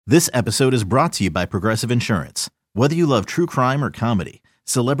This episode is brought to you by Progressive Insurance. Whether you love true crime or comedy,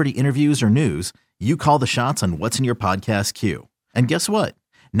 celebrity interviews or news, you call the shots on what's in your podcast queue. And guess what?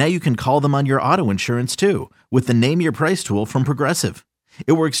 Now you can call them on your auto insurance too with the Name Your Price tool from Progressive.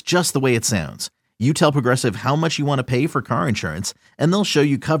 It works just the way it sounds. You tell Progressive how much you want to pay for car insurance, and they'll show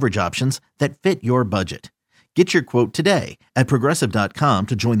you coverage options that fit your budget. Get your quote today at Progressive.com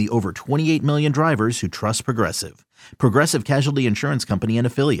to join the over 28 million drivers who trust Progressive. Progressive Casualty Insurance Company and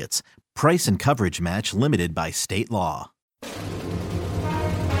Affiliates. Price and coverage match limited by state law.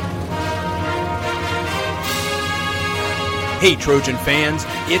 Hey, Trojan fans,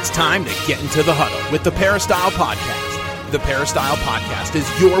 it's time to get into the huddle with the Peristyle Podcast. The Peristyle Podcast is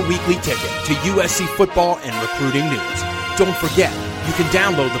your weekly ticket to USC football and recruiting news. Don't forget, you can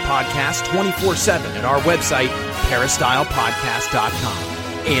download the podcast 24/7 at our website, peristylepodcast.com.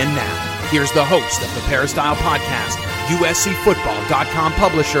 And now, here's the host of the Peristyle Podcast, USCFootball.com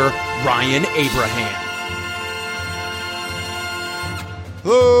publisher, Ryan Abraham.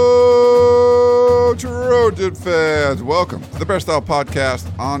 Hello, Trojan fans. Welcome to the Peristyle Podcast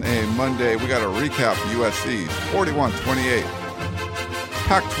on a Monday. We got to recap USC's 41-28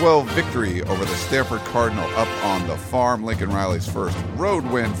 Pac-12 victory over the Stanford Cardinal up on the farm. Lincoln Riley's first road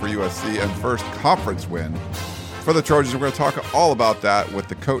win for USC and first conference win for the Trojans. We're going to talk all about that with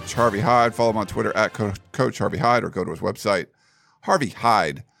the coach, Harvey Hyde. Follow him on Twitter at Coach Harvey Hyde, or go to his website,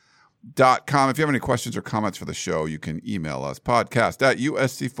 harveyhyde.com. If you have any questions or comments for the show, you can email us,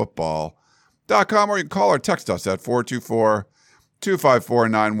 podcast@uscfootball.com, or you can call or text us at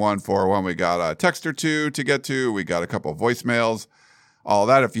 424-254-9141. We got a text or two to get to. We got a couple of voicemails. All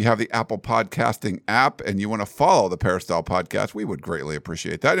that. If you have the Apple Podcasting app and you want to follow the Peristyle Podcast, we would greatly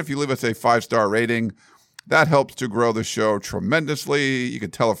appreciate that. If you leave us a 5-star rating, that helps to grow the show tremendously. You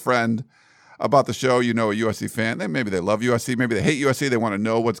can tell a friend about the show, you know, a USC fan. Maybe they love USC. Maybe they hate USC. They want to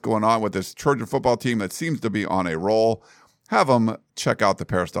know what's going on with this Trojan football team that seems to be on a roll. Have them check out the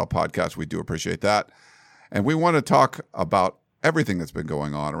Peristyle Podcast. We do appreciate that. And we want to talk about everything that's been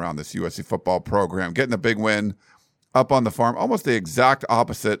going on around this USC football program, getting a big win up on the farm, almost the exact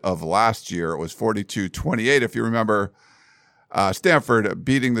opposite of last year. It was 42-28, if you remember. Stanford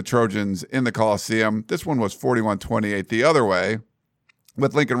beating the Trojans in the Coliseum. This one was 41-28 the other way,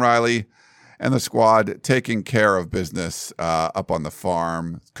 with Lincoln Riley and the squad taking care of business up on the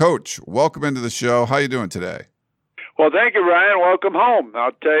farm. Coach, welcome into the show. How you doing today? Well, thank you, Ryan. Welcome home.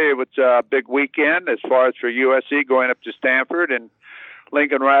 I'll tell you, it's a big weekend as far as for USC going up to Stanford, and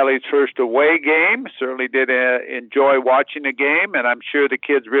Lincoln Riley's first away game. Certainly did enjoy watching the game, and I'm sure the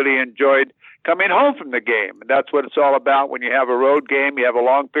kids really enjoyed coming home from the game. And that's what it's all about when you have a road game. You have a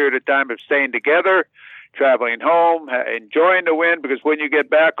long period of time of staying together, traveling home, enjoying the win, because when you get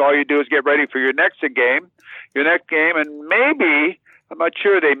back, all you do is get ready for your next game, and maybe, I'm not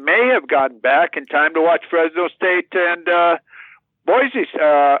sure, they may have gotten back in time to watch Fresno State and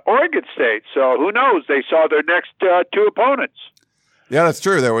Oregon State. So who knows? They saw their next two opponents. Yeah, that's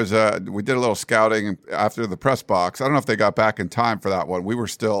true. There was we did a little scouting after the press box. I don't know if they got back in time for that one. We were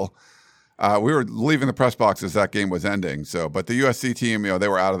still we were leaving the press box as that game was ending. So, but the USC team, they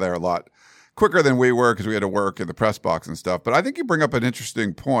were out of there a lot quicker than we were because we had to work in the press box and stuff. But I think you bring up an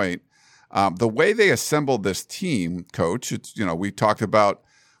interesting point. The way they assembled this team, Coach, it's, we talked about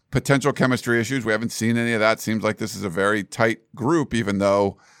potential chemistry issues. We haven't seen any of that. Seems like this is a very tight group, even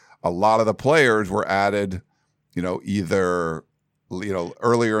though a lot of the players were added, either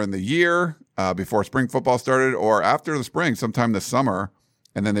earlier in the year before spring football started, or after the spring, sometime this summer,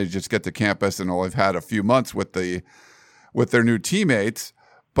 and then they just get to campus and only have had a few months with their new teammates.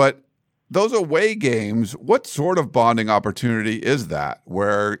 But those away games, what sort of bonding opportunity is that,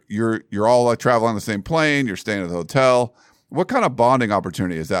 where you're all traveling on the same plane, you're staying at the hotel? What kind of bonding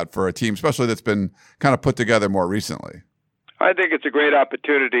opportunity is that for a team, especially that's been kind of put together more recently? I think it's a great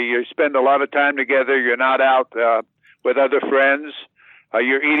opportunity. You spend a lot of time together. You're not out with other friends.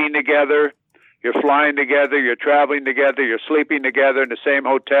 You're eating together. You're flying together. You're traveling together. You're sleeping together in the same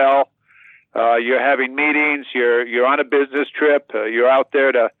hotel. You're having meetings. You're on a business trip. You're out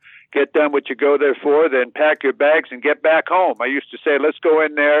there to get done what you go there for, then pack your bags and get back home. I used to say, let's go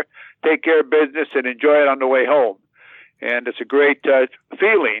in there, take care of business, and enjoy it on the way home. And it's a great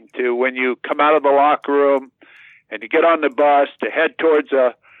feeling to when you come out of the locker room and you get on the bus to head towards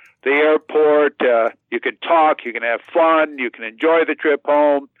the airport. You can talk, you can have fun, you can enjoy the trip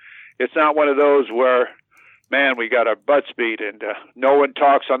home. It's not one of those where, man, we got our butts beat and no one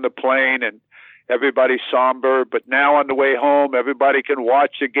talks on the plane and everybody's somber. But now on the way home, everybody can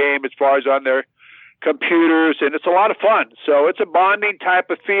watch the game as far as on their computers, and it's a lot of fun. So it's a bonding type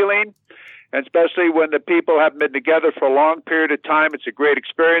of feeling. And especially when the people haven't been together for a long period of time, it's a great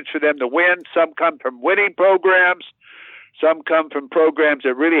experience for them to win. Some come from winning programs. Some come from programs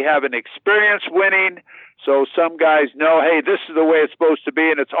that really haven't experienced winning. So some guys know, hey, this is the way it's supposed to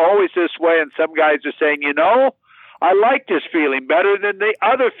be, and it's always this way. And some guys are saying, I like this feeling better than the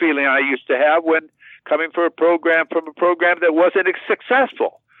other feeling I used to have when coming from a program that wasn't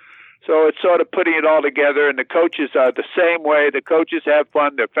successful. So it's sort of putting it all together, and the coaches are the same way. The coaches have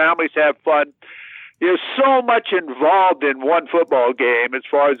fun. Their families have fun. There's so much involved in one football game as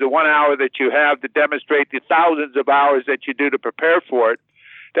far as the 1 hour that you have to demonstrate the thousands of hours that you do to prepare for it,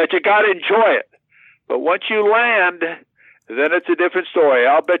 that you got to enjoy it. But once you land, then it's a different story.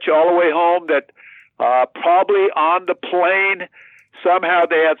 I'll bet you all the way home that probably on the plane, somehow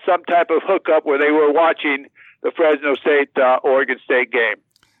they had some type of hookup where they were watching the Fresno State-Oregon State game.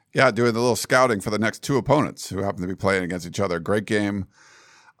 Yeah, doing the little scouting for the next two opponents who happen to be playing against each other. Great game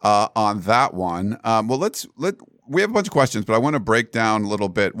on that one. We have a bunch of questions, but I want to break down a little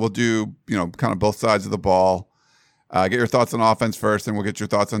bit. We'll do, kind of both sides of the ball. Get your thoughts on offense first, and we'll get your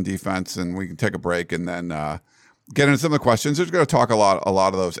thoughts on defense, and we can take a break and then get into some of the questions. We're going to talk a lot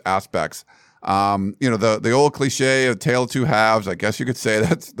of those aspects. The old cliche of tale of two halves. I guess you could say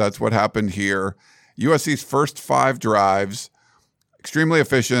that's what happened here. USC's first 5 drives, extremely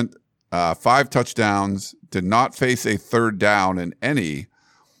efficient, 5 touchdowns, did not face a third down in any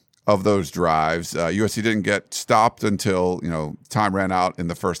of those drives. USC didn't get stopped until, time ran out in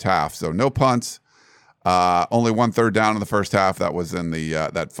the first half. So no punts, only 1 third down in the first half. That was in the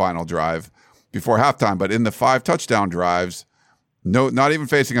that final drive before halftime. But in the 5 touchdown drives, not even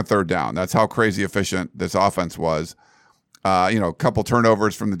facing a third down. That's how crazy efficient this offense was. A couple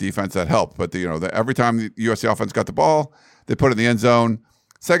turnovers from the defense that helped. But, every time the USC offense got the ball, they put it in the end zone.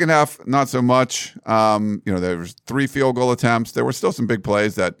 Second half, not so much. There was 3 field goal attempts. There were still some big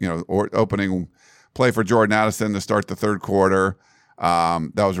plays that, opening play for Jordan Addison to start the third quarter.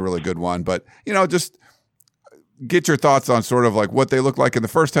 That was a really good one. But, just get your thoughts on sort of like what they look like in the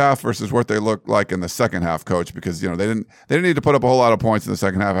first half versus what they look like in the second half, Coach, because, they didn't need to put up a whole lot of points in the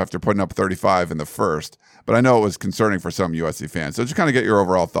second half after putting up 35 in the first. But I know it was concerning for some USC fans. So just kind of get your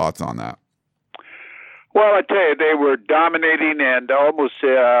overall thoughts on that. Well, I tell you, they were dominating, and almost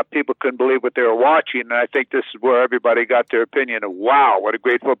people couldn't believe what they were watching. And I think this is where everybody got their opinion of, wow, what a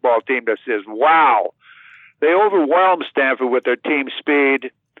great football team this is. Wow. They overwhelmed Stanford with their team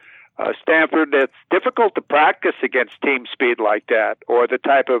speed. Stanford, it's difficult to practice against team speed like that, or the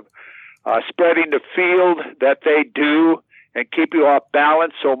type of spreading the field that they do and keep you off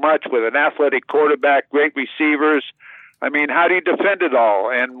balance so much with an athletic quarterback, great receivers. I mean, how do you defend it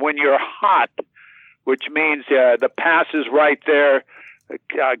all? And when you're hot, which means the pass is right there,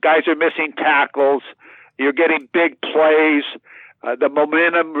 guys are missing tackles, you're getting big plays, the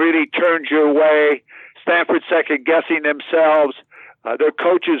momentum really turns your way. Stanford second-guessing themselves. Their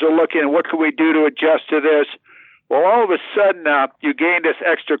coaches are looking, what can we do to adjust to this? Well, all of a sudden, you gain this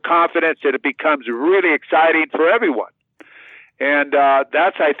extra confidence and it becomes really exciting for everyone. And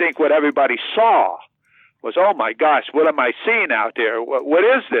that's, I think, what everybody saw was, oh, my gosh, what am I seeing out there? What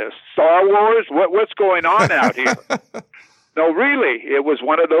is this? Star Wars? What's going on out here? No, really, it was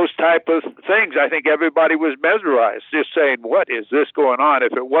one of those type of things. I think everybody was mesmerized, just saying, what is this going on?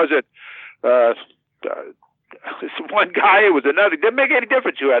 If it wasn't one guy, it was another. It didn't make any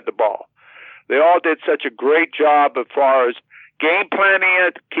difference who had the ball. They all did such a great job as far as game planning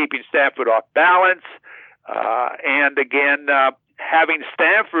it, keeping Stanford off balance, and again, having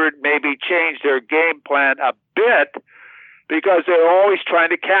Stanford maybe change their game plan a bit because they're always trying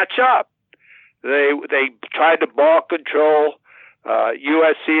to catch up. They tried to ball control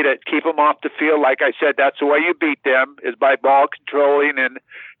USC to keep them off the field. Like I said, that's the way you beat them, is by ball controlling and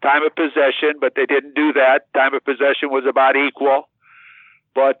time of possession, but they didn't do that. Time of possession was about equal.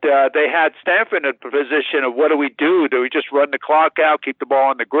 But they had Stanford in a position of, what do we do? Do we just run the clock out, keep the ball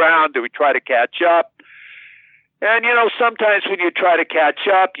on the ground? Do we try to catch up? And, sometimes when you try to catch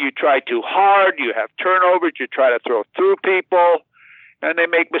up, you try too hard, you have turnovers, you try to throw through people, and they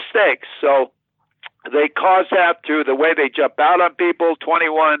make mistakes. So they caused that through the way they jump out on people,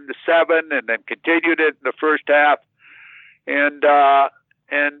 21-7, and then continued it in the first half. And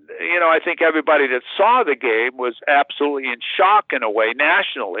I think everybody that saw the game was absolutely in shock in a way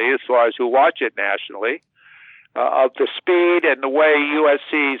nationally, as far as who watch it nationally, of the speed and the way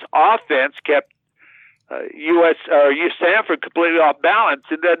USC's offense kept Stanford completely off balance.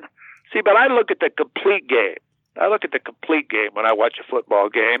 And then, but I look at the complete game. I look at the complete game when I watch a football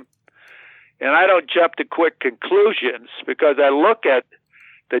game, and I don't jump to quick conclusions because I look at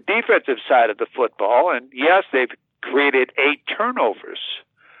the defensive side of the football, and yes, they've created 8 turnovers.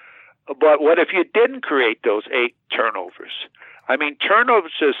 But what if you didn't create those 8 turnovers? I mean,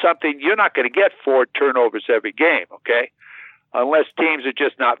 turnovers is something you're not going to get 4 turnovers every game, okay? Unless teams are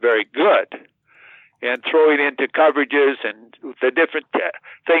just not very good. And throwing into coverages and the different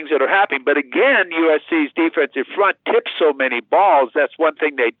things that are happening. But again, USC's defensive front tips so many balls. That's one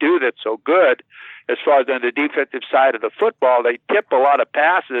thing they do that's so good as far as on the defensive side of the football. They tip a lot of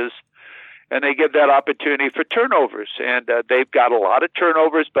passes, and they give that opportunity for turnovers. And they've got a lot of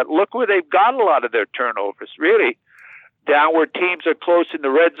turnovers, but look where they've got a lot of their turnovers, really. Down where teams are close in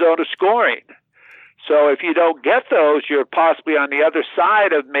the red zone of scoring. So if you don't get those, you're possibly on the other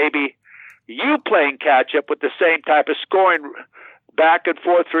side of maybe you playing catch-up with the same type of scoring back and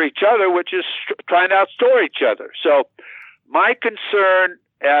forth for each other, which is trying to outscore each other. So my concern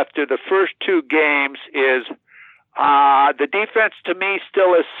after the first 2 games is the defense, to me,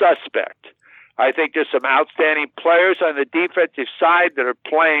 still is suspect. I think there's some outstanding players on the defensive side that are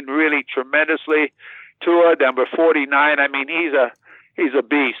playing really tremendously. Tua, number 49, I mean, he's a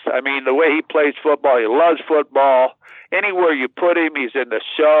beast. I mean, the way he plays football, he loves football. Anywhere you put him, he's in the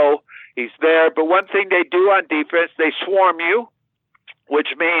show. He's there. But one thing they do on defense, they swarm you,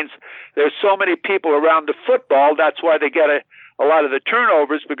 which means there's so many people around the football. That's why they get a lot of the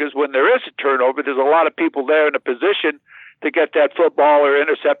turnovers, because when there is a turnover, there's a lot of people there in a position to get that football or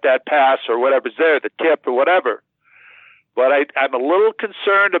intercept that pass or whatever's there, the tip or whatever. But I'm a little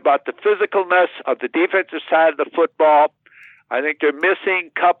concerned about the physicalness of the defensive side of the football. I think they're missing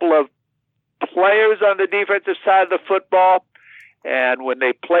a couple of players on the defensive side of the football. And when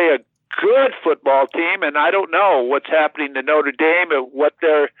they play a good football team, and I don't know what's happening to Notre Dame and what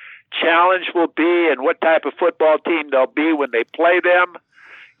their challenge will be and what type of football team they'll be when they play them.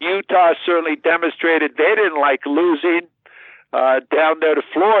 Utah certainly demonstrated they didn't like losing down there to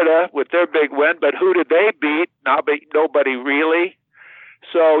Florida with their big win, but who did they beat? Nobody really.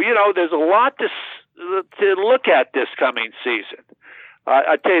 So, there's a lot to look at this coming season.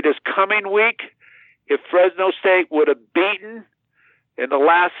 I tell you, this coming week, if Fresno State would have beaten in the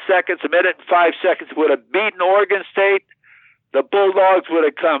last seconds, a minute and 5 seconds, would have beaten Oregon State, the Bulldogs would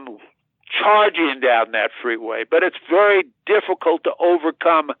have come charging down that freeway. But it's very difficult to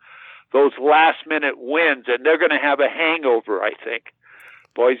overcome those last-minute wins, and they're going to have a hangover, I think.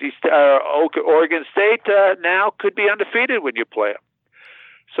 Oregon State now could be undefeated when you play them.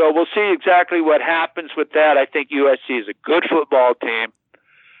 So we'll see exactly what happens with that. I think USC is a good football team,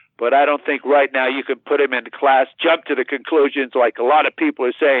 but I don't think right now you can put them into class, jump to the conclusions like a lot of people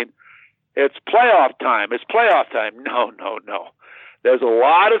are saying, it's playoff time. It's playoff time. No. There's a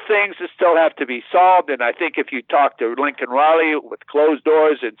lot of things that still have to be solved, and I think if you talk to Lincoln Riley with closed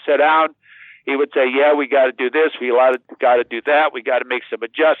doors and sit down, he would say, yeah, we got to do this, we got to do that, we got to make some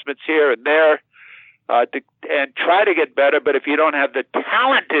adjustments here and there and try to get better. But if you don't have the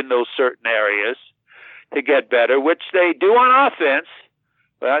talent in those certain areas to get better, which they do on offense,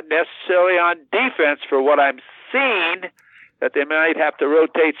 but not necessarily on defense for what I'm seeing, that they might have to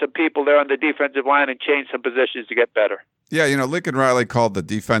rotate some people there on the defensive line and change some positions to get better. Yeah, Lincoln Riley called the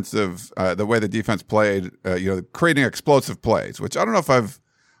defensive, the way the defense played, creating explosive plays, which I don't know if I've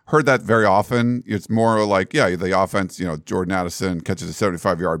heard that very often. It's more like, the offense, Jordan Addison catches a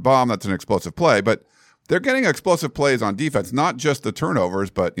 75-yard bomb. That's an explosive play. But they're getting explosive plays on defense, not just the turnovers,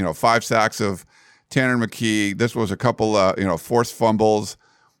 but, 5 sacks of Tanner McKee. This was a couple, forced fumbles.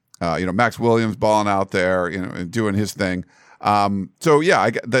 Max Williams balling out there, and doing his thing.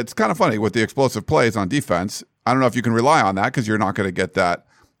 That's kind of funny with the explosive plays on defense. I don't know if you can rely on that because you're not going to get that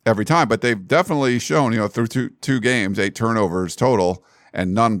every time, but they've definitely shown, through two games, 8 turnovers total,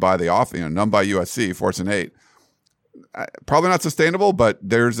 and none by the none by USC, forcing 8. Probably not sustainable, but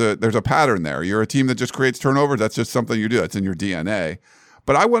there's a pattern there. You're a team that just creates turnovers. That's just something you do. That's in your DNA.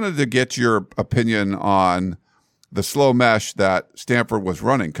 But I wanted to get your opinion on the slow mesh that Stanford was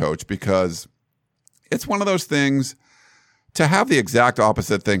running, Coach, because it's one of those things. To have the exact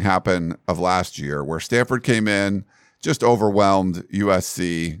opposite thing happen of last year, where Stanford came in, just overwhelmed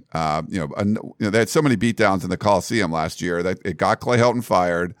USC. They had so many beatdowns in the Coliseum last year that it got Clay Helton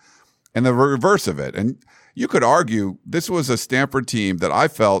fired, and the reverse of it. And you could argue this was a Stanford team that I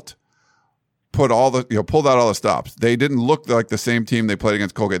felt pulled out all the stops. They didn't look like the same team they played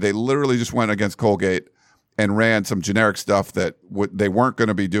against Colgate. They literally just went against Colgate and ran some generic stuff that they weren't going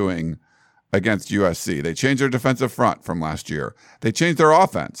to be doing against USC. They changed their defensive front from last year. They changed their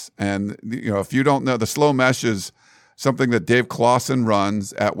offense. And, if you don't know, the slow mesh is something that Dave Clawson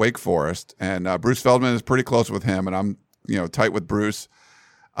runs at Wake Forest. And Bruce Feldman is pretty close with him. And I'm, tight with Bruce.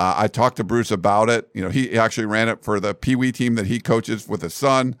 I talked to Bruce about it. He actually ran it for the Pee Wee team that he coaches with his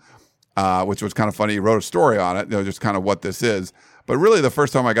son, which was kind of funny. He wrote a story on it, just kind of what this is. but really the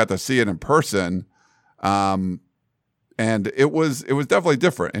first time I got to see it in person. And it was definitely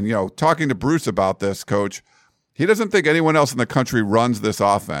different. And, talking to Bruce about this, Coach, he doesn't think anyone else in the country runs this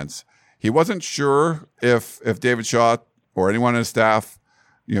offense. He wasn't sure if David Shaw or anyone on his staff,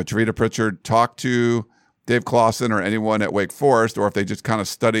 Tavita Pritchard, talked to Dave Clawson or anyone at Wake Forest, or if they just kind of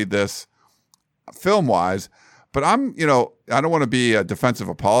studied this film-wise. But I don't want to be a defensive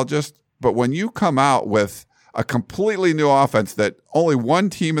apologist, but when you come out with a completely new offense that only one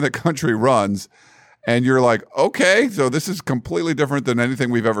team in the country runs, and you're like, okay, so this is completely different than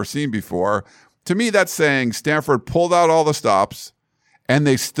anything we've ever seen before. To me, that's saying Stanford pulled out all the stops and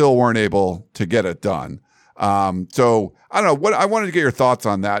they still weren't able to get it done. So I don't know. I wanted to get your thoughts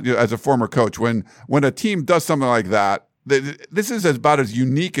on that as a former coach. When a team does something like that, this is about as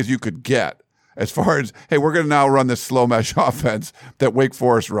unique as you could get as far as, hey, we're going to now run this slow mesh offense that Wake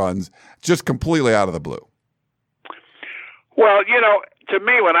Forest runs just completely out of the blue. Well, to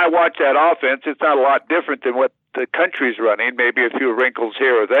me, when I watch that offense, it's not a lot different than what the country's running, maybe a few wrinkles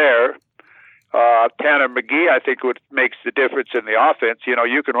here or there. Tanner McGee, I think, what makes the difference in the offense.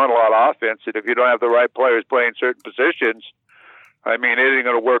 You can run a lot of offense, and if you don't have the right players playing certain positions, it ain't going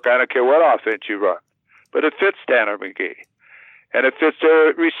to work. I don't care what offense you run. But it fits Tanner McGee. And it fits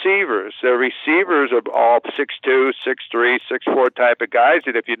their receivers. Their receivers are all 6'2", 6'3", 6'4" type of guys.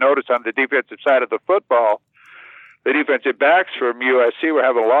 And if you notice on the defensive side of the football, the defensive backs from USC were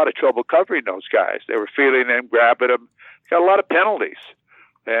having a lot of trouble covering those guys. They were feeling them, grabbing them. Got a lot of penalties.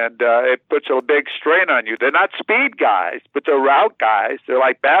 And it puts a big strain on you. They're not speed guys, but they're route guys. They're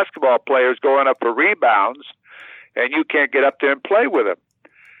like basketball players going up for rebounds, and you can't get up there and play with them.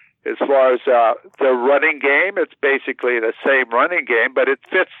 As far as their running game, it's basically the same running game, but it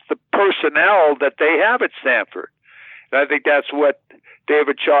fits the personnel that they have at Stanford. And I think that's what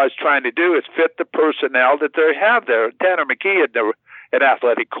David Shaw is trying to do, is fit the personnel that they have there. Tanner McGee had an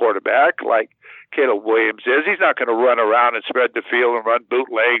athletic quarterback like Caleb Williams is. He's not going to run around and spread the field and run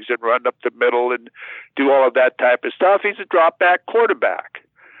bootlegs and run up the middle and do all of that type of stuff. He's a drop-back quarterback.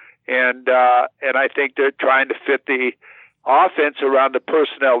 And I think they're trying to fit the offense around the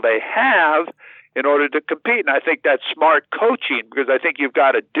personnel they have in order to compete. And I think that's smart coaching, because I think you've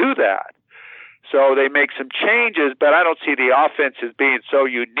got to do that. So they make some changes, but I don't see the offense as being so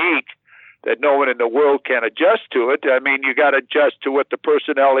unique that no one in the world can adjust to it. You got to adjust to what the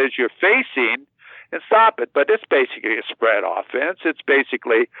personnel is you're facing and stop it. But it's basically a spread offense. It's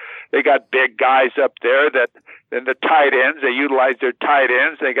basically, they got big guys up there that, and the tight ends, they utilize their tight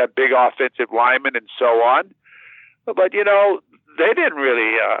ends. They got big offensive linemen and so on. But, they didn't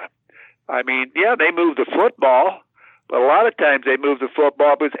really, they moved the football, but a lot of times they moved the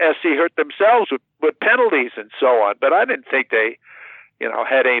football because SC hurt themselves with penalties and so on. But I didn't think they,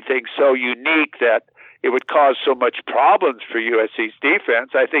 had anything so unique that it would cause so much problems for USC's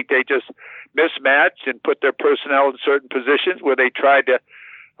defense. I think they just mismatched and put their personnel in certain positions where they tried to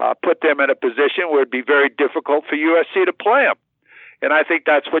put them in a position where it'd be very difficult for USC to play them. And I think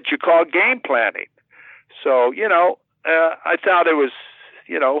that's what you call game planning. So, I thought it was,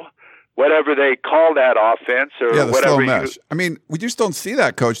 whatever they call that offense or the whatever. Slow mesh. We just don't see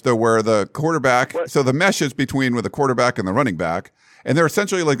that, Coach, though, where the quarterback, so the mesh is between with the quarterback and the running back, and they're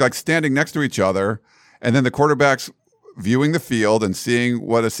essentially like standing next to each other, and then the quarterback's viewing the field and seeing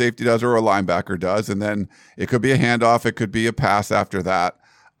what a safety does or a linebacker does, and then it could be a handoff, it could be a pass after that.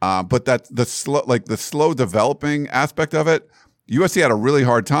 But that's the slow developing aspect of it. USC had a really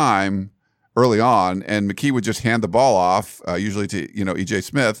hard time early on, and McKee would just hand the ball off, usually to E.J.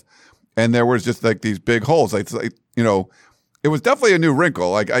 Smith, and there was just like these big holes. It was definitely a new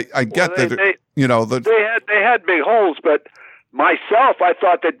wrinkle. Like I get that. They had big holes, but myself, I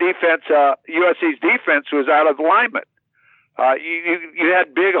thought the defense, USC's defense, was out of alignment. You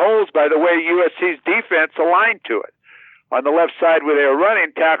had big holes by the way USC's defense aligned to it. On the left side where they were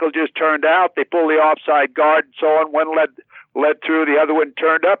running, tackle just turned out. They pulled the offside guard and so on. One led through, the other one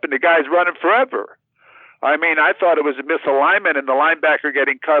turned up, and the guy's running forever. I thought it was a misalignment and the linebacker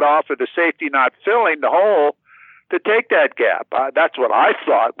getting cut off or the safety not filling the hole to take that gap. That's what I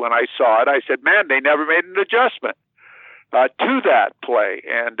thought when I saw it. I said, man, they never made an adjustment to that play,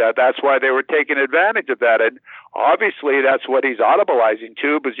 and that's why they were taking advantage of that. And obviously that's what he's audibilizing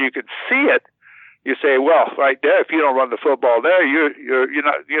to, because you can see it. You say, well, right there, if you don't run the football there, you're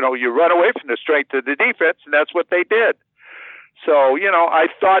not, you run away from the strength of the defense, and that's what they did. So, I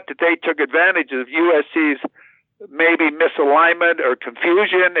thought that they took advantage of USC's maybe misalignment or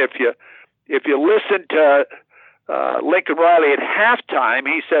confusion. If you listen to Lincoln Riley at halftime,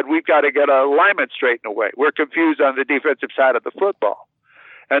 he said, we've got to get our alignment straightened away. We're confused on the defensive side of the football.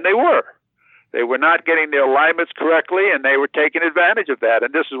 And they were. They were not getting their alignments correctly, and they were taking advantage of that.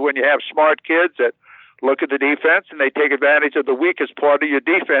 And this is when you have smart kids that look at the defense and they take advantage of the weakest part of your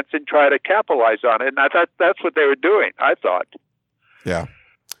defense and try to capitalize on it. And I thought that's what they were doing, I thought. Yeah.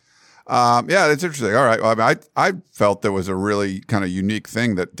 Yeah, it's interesting. All right. Well, I mean, I felt there was a really kind of unique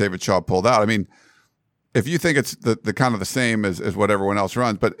thing that David Shaw pulled out. I mean, if you think it's the kind of the same as what everyone else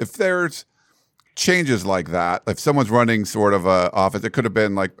runs, but if there's changes like that, if someone's running sort of a offense, it could have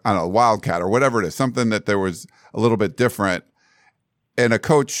been like, I don't know, Wildcat or whatever it is, something that there was a little bit different, and a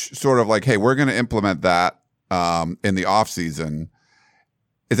coach sort of like, hey, we're going to implement that in the off season.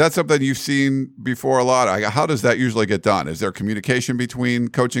 Is that something you've seen before a lot? How does that usually get done? Is there communication between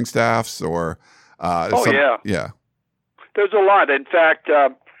coaching staffs or? Yeah. There's a lot. In fact,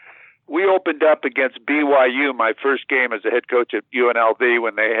 we opened up against BYU, my first game as a head coach at UNLV,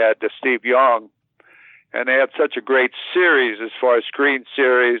 when they had Steve Young, and they had such a great series as far as screen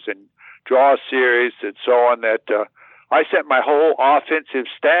series and draw series and so on that I sent my whole offensive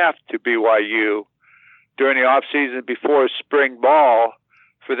staff to BYU during the off season before spring ball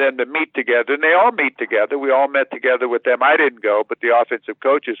for them to meet together, and they all meet together. We all met together with them. I didn't go, but the offensive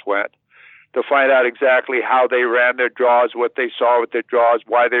coaches went to find out exactly how they ran their draws, what they saw with their draws,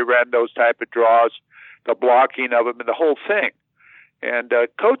 why they ran those type of draws, the blocking of them, and the whole thing. And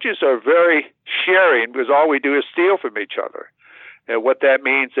coaches are very sharing because all we do is steal from each other. And what that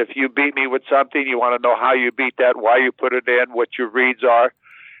means, if you beat me with something, you want to know how you beat that, why you put it in, what your reads are.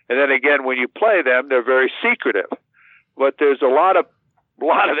 And then again, when you play them, they're very secretive. But there's a lot of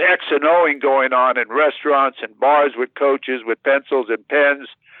X and O'ing going on in restaurants and bars with coaches with pencils and pens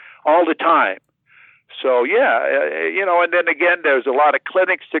all the time. So, yeah, and then again, there's a lot of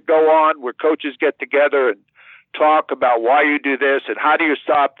clinics that go on where coaches get together and talk about why you do this and how do you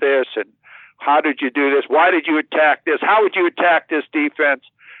stop this and how did you do this? Why did you attack this? How would you attack this defense?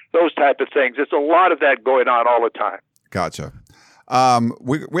 Those type of things. There's a lot of that going on all the time. Gotcha.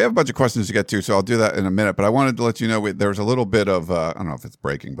 We have a bunch of questions to get to, so I'll do that in a minute. But I wanted to let you know there's a little bit of, I don't know if it's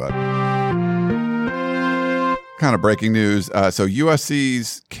breaking, but kind of breaking news. So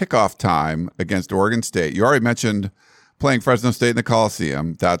USC's kickoff time against Oregon State. You already mentioned playing Fresno State in the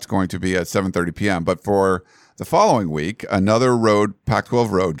Coliseum. That's going to be at 7:30 p.m. But for the following week, another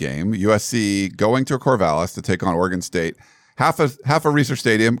Pac-12 road game. USC going to Corvallis to take on Oregon State. Half a Research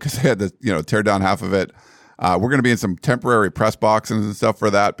Stadium because they had to tear down half of it. We're going to be in some temporary press boxes and stuff for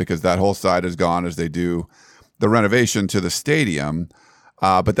that because that whole side is gone as they do the renovation to the stadium.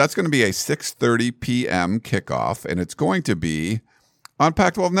 But that's going to be a 6:30 p.m. kickoff, and it's going to be on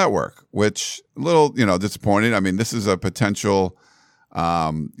Pac-12 Network, which a little, disappointing. I mean, this is a potential,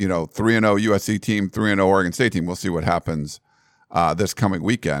 3-0 USC team, 3-0 Oregon State team. We'll see what happens this coming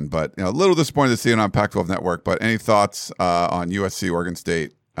weekend. But a little disappointed to see it on Pac-12 Network. But any thoughts on USC, Oregon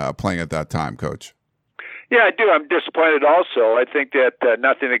State playing at that time, Coach? Yeah, I do. I'm disappointed also. I think that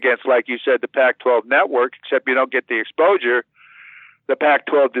nothing against, like you said, the Pac-12 Network, except you don't get the exposure the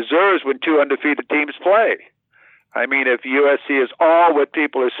Pac-12 deserves when two undefeated teams play. I mean, if USC is all what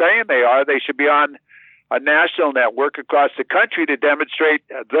people are saying they are, they should be on a national network across the country to demonstrate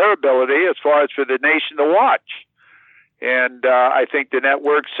their ability as far as for the nation to watch. And I think the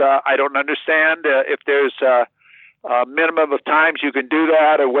networks, I don't understand if there's a minimum of times you can do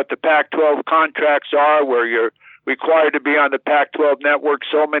that or what the Pac-12 contracts are where you're required to be on the Pac-12 network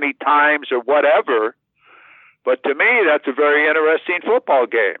so many times or whatever. But to me, that's a very interesting football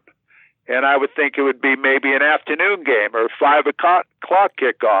game. And I would think it would be maybe an afternoon game or 5 o'clock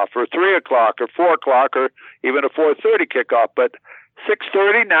kickoff or 3 o'clock or 4 o'clock or even a 4:30 kickoff. But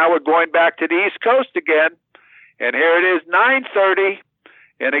 6:30, now we're going back to the East Coast again. And here it is, 9:30.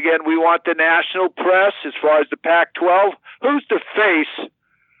 And again, we want the national press as far as the Pac-12. Who's the face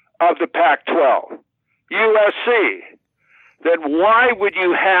of the Pac-12? USC. Then why would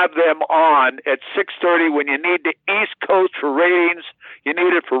you have them on at 6:30 when you need the East Coast for ratings, you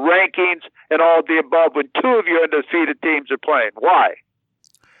need it for rankings, and all of the above when two of your undefeated teams are playing? Why?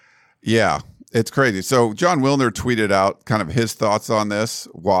 Yeah, it's crazy. So John Wilner tweeted out kind of his thoughts on this,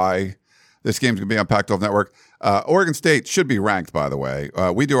 why this game's going to be on Pac-12 Network. Oregon State should be ranked, by the way.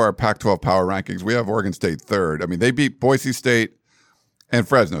 We do our Pac-12 power rankings. We have Oregon State third. I mean, they beat Boise State and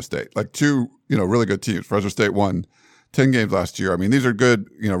Fresno State, like two, really good teams. Fresno State won 10 games last year. I mean, these are good,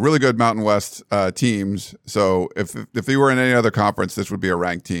 really good Mountain West teams. So if they were in any other conference, this would be a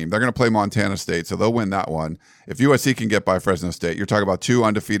ranked team. They're going to play Montana State, so they'll win that one. If USC can get by Fresno State, you're talking about two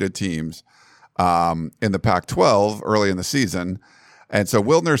undefeated teams in the Pac-12 early in the season. And so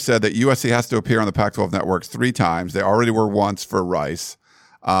Wilner said that USC has to appear on the Pac-12 networks 3 times. They already were once for Rice.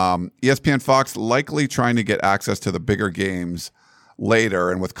 ESPN Fox likely trying to get access to the bigger games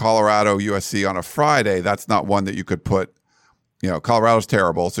later. And with Colorado, USC on a Friday, that's not one that you could put, Colorado's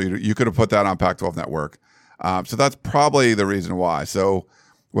terrible. So you could have put that on Pac-12 Network. So that's probably the reason why. So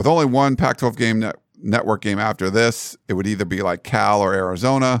with only one Pac-12 network game after this, it would either be like Cal or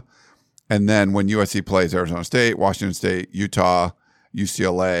Arizona. And then when USC plays Arizona State, Washington State, Utah,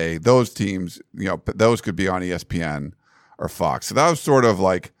 UCLA, those teams, those could be on ESPN or Fox. So that was sort of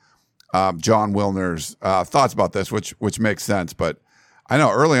like John Wilner's thoughts about this, which makes sense. But I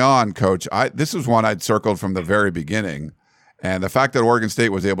know early on, Coach, this was one I'd circled from the very beginning. And the fact that Oregon State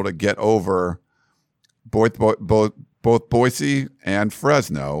was able to get over both Boise and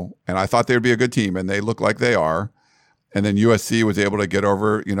Fresno, and I thought they would be a good team, and they look like they are. And then USC was able to get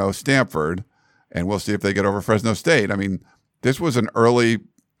over, Stanford, and we'll see if they get over Fresno State. I mean, this was an early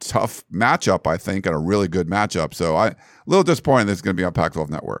tough matchup, I think, and a really good matchup. So a little disappointed this is going to be on Pac-12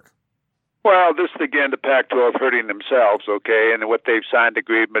 Network. Well, this is again the Pac-12 hurting themselves, okay, and what they've signed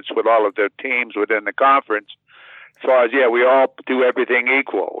agreements with all of their teams within the conference. As far as, we all do everything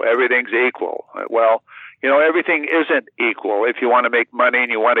equal. Everything's equal. Well, everything isn't equal if you want to make money and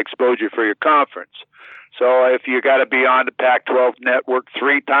you want exposure for your conference. So if you got to be on the Pac-12 Network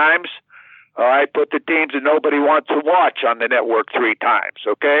 3 times, all right, put the teams that nobody wants to watch on the network 3 times,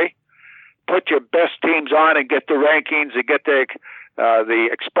 okay? Put your best teams on and get the rankings and get the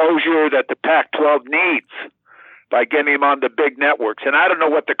exposure that the Pac-12 needs by getting them on the big networks. And I don't know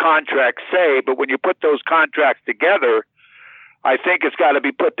what the contracts say, but when you put those contracts together, I think it's got to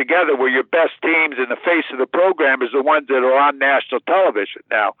be put together where your best teams in the face of the program is the ones that are on national television.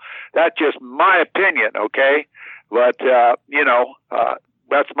 Now, that's just my opinion, okay? But,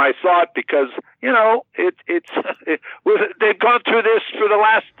 that's my thought because, they've gone through this for the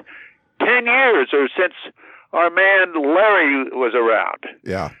last 10 years or since our man Larry was around.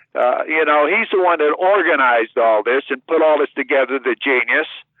 Yeah. He's the one that organized all this and put all this together, the genius.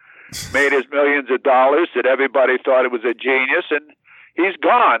 Made his millions of dollars that everybody thought it was a genius, and he's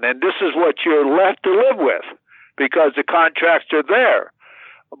gone. And this is what you're left to live with because the contracts are there.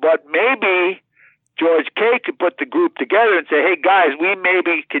 But maybe George K. could put the group together and say, hey, guys, we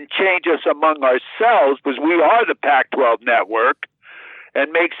maybe can change us among ourselves because we are the Pac-12 network and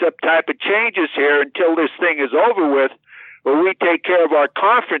make some type of changes here until this thing is over with where we take care of our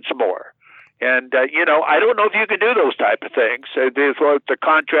conference more. And, I don't know if you can do those type of things. That's what the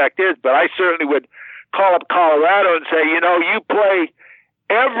contract is. But I certainly would call up Colorado and say, you play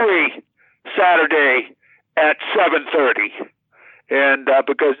every Saturday at 7:30. And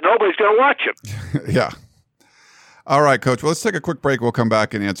because nobody's going to watch them. Yeah. All right, Coach. Well, let's take a quick break. We'll come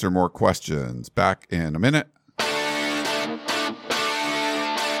back and answer more questions. Back in a minute.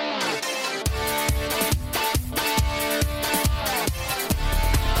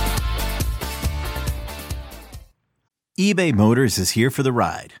 eBay Motors is here for the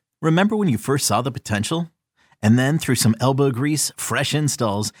ride. Remember when you first saw the potential? And then through some elbow grease, fresh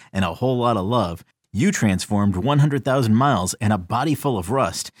installs, and a whole lot of love, you transformed 100,000 miles and a body full of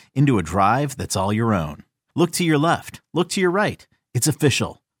rust into a drive that's all your own. Look to your left. Look to your right. It's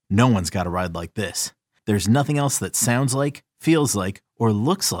official. No one's got a ride like this. There's nothing else that sounds like, feels like, or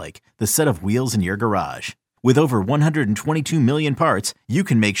looks like the set of wheels in your garage. With over 122 million parts, you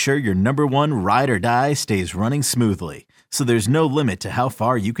can make sure your number one ride or die stays running smoothly. So there's no limit to how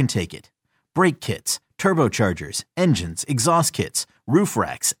far you can take it. Brake kits, turbochargers, engines, exhaust kits, roof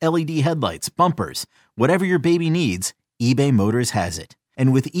racks, LED headlights, bumpers, whatever your baby needs, eBay Motors has it.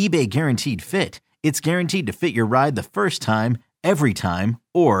 And with eBay Guaranteed Fit, it's guaranteed to fit your ride the first time, every time,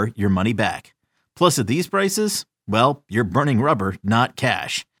 or your money back. Plus at these prices, well, you're burning rubber, not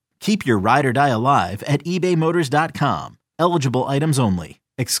cash. Keep your ride or die alive at ebaymotors.com. Eligible items only.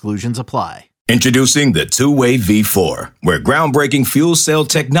 Exclusions apply. Introducing the Two-Way V4, where groundbreaking fuel cell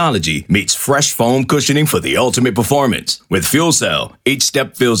technology meets fresh foam cushioning for the ultimate performance. With Fuel Cell, each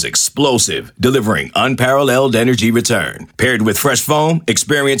step feels explosive, delivering unparalleled energy return. Paired with fresh foam,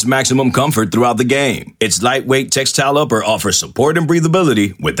 experience maximum comfort throughout the game. Its lightweight textile upper offers support and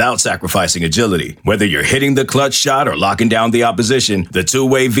breathability without sacrificing agility. Whether you're hitting the clutch shot or locking down the opposition, the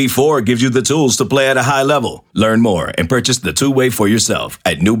Two-Way V4 gives you the tools to play at a high level. Learn more and purchase the Two-Way for yourself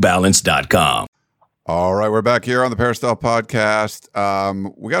at newbalance.com. All right, we're back here on the Peristyle Podcast.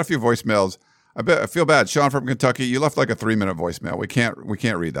 We got a few voicemails. I feel bad, Sean from Kentucky. You left like a 3-minute voicemail. We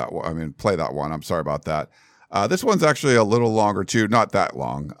can't read that one. I mean, play that one. I'm sorry about that. This one's actually a little longer too, not that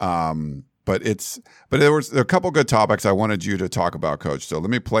long. But there were a couple good topics I wanted you to talk about, Coach. So let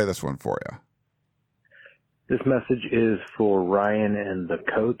me play this one for you. This message is for Ryan and the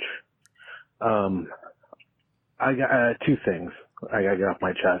coach. I got 2 things I got to get off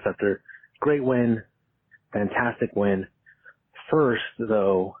my chest after great win. Fantastic win. first,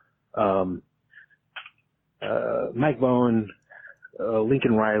 though, Mike Bowen,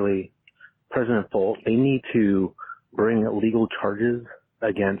 Lincoln Riley, President Folt, they need to bring legal charges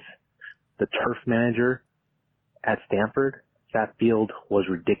against the turf manager at Stanford. That field was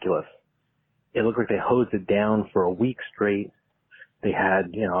ridiculous. It looked like they hosed it down for a week straight. They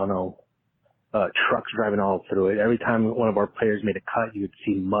had, trucks driving all through it. Every time one of our players made a cut, you would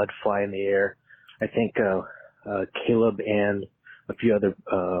see mud fly in the air. I think Caleb and a few other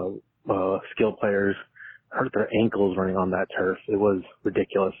skill players hurt their ankles running on that turf. It was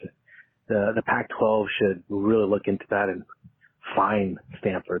ridiculous. The Pac-12 should really look into that and fine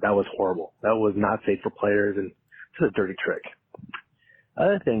Stanford. That was horrible. That was not safe for players, and it's a dirty trick.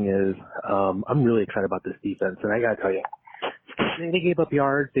 Other thing is, I'm really excited about this defense, and I got to tell you, they gave up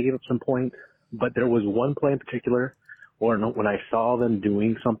yards, they gave up some points, but there was one play in particular when I saw them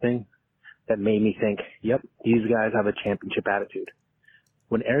doing something that made me think, yep, these guys have a championship attitude.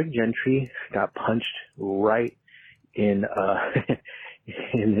 When Eric Gentry got punched right in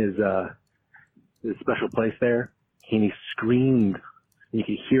in his special place there, and he screamed, and you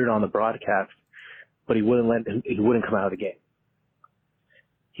could hear it on the broadcast, but he wouldn't come out of the game.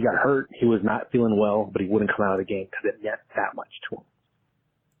 He got hurt. He was not feeling well, but he wouldn't come out of the game because it meant that much to him.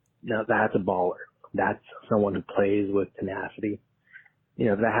 Now, that's a baller. That's someone who plays with tenacity.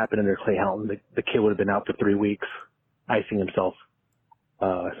 If that happened under Clay Helton, the kid would have been out for 3 weeks, icing himself.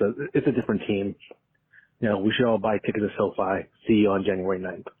 So it's a different team. We should all buy tickets to SoFi. See you on January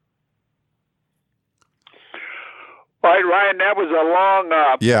 9th. All right, Ryan, that was a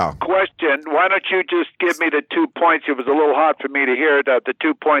long question. Why don't you just give me the 2 points? It was a little hard for me to hear the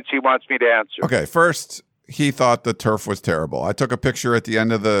 2 points he wants me to answer. Okay, first, he thought the turf was terrible. I took a picture at the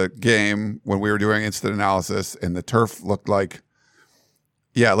end of the game when we were doing instant analysis, and the turf looked like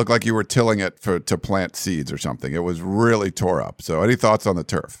you were tilling it to plant seeds or something. It was really tore up. So any thoughts on the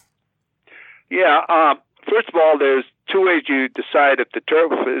turf? Yeah, first of all, there's 2 ways you decide if the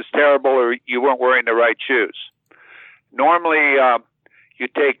turf is terrible or you weren't wearing the right shoes. Normally, you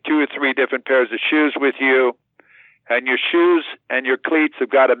take 2 or 3 different pairs of shoes with you, and your shoes and your cleats have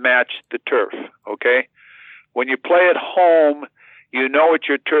got to match the turf, okay? When you play at home, you know what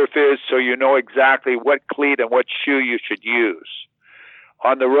your turf is, so you know exactly what cleat and what shoe you should use.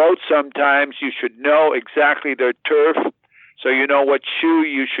 On the road, sometimes you should know exactly their turf, so you know what shoe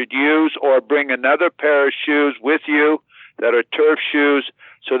you should use, or bring another pair of shoes with you that are turf shoes,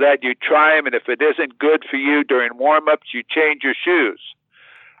 so that you try them, and if it isn't good for you during warm-ups, you change your shoes.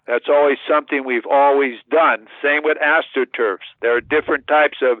 That's always something we've always done. Same with AstroTurfs. There are different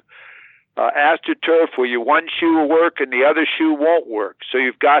types of AstroTurf where your one shoe will work and the other shoe won't work. So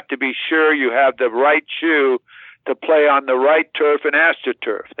you've got to be sure you have the right shoe to play on the right turf in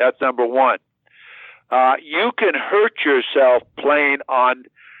AstroTurf. That's number one. You can hurt yourself playing on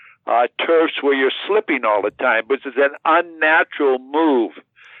turfs where you're slipping all the time, which is an unnatural move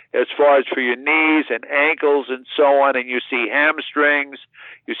as far as for your knees and ankles and so on, and you see hamstrings.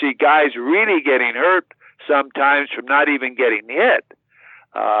 You see guys really getting hurt sometimes from not even getting hit.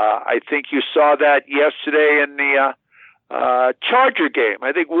 I think you saw that yesterday in the Charger game.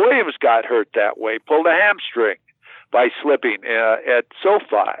 I think Williams got hurt that way, pulled a hamstring by slipping at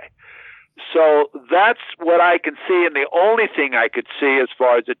SoFi. So that's what I can see, and the only thing I could see as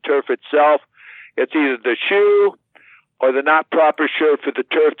far as the turf itself, it's either the shoe or the not proper shoe for the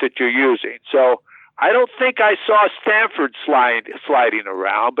turf that you're using. So I don't think I saw Stanford sliding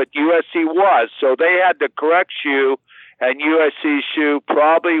around, but USC was. So they had the correct shoe, and USC's shoe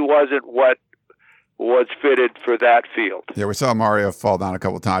probably wasn't what was fitted for that field. Yeah, we saw Mario fall down a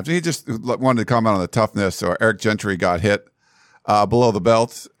couple of times. He just wanted to comment on the toughness. So Eric Gentry got hit below the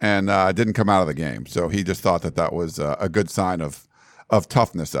belt and didn't come out of the game. So he just thought that was a good sign of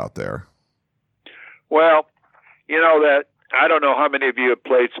toughness out there. Well, that I don't know how many of you have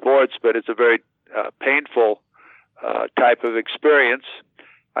played sports, but it's a very painful type of experience.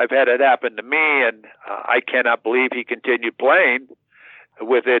 I've had it happen to me, and I cannot believe he continued playing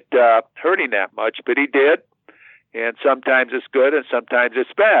with it hurting that much, but he did. And sometimes it's good and sometimes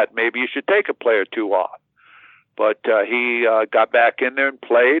it's bad. Maybe you should take a play or 2 off. But he got back in there and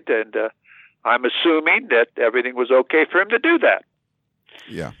played, and I'm assuming that everything was okay for him to do that.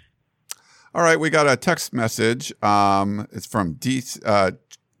 Yeah. All right, we got a text message. It's from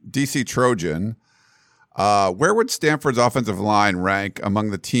DC Trojan. Where would Stanford's offensive line rank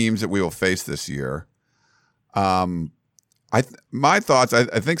among the teams that we will face this year? My thoughts, I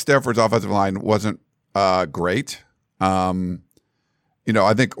think Stanford's offensive line wasn't great.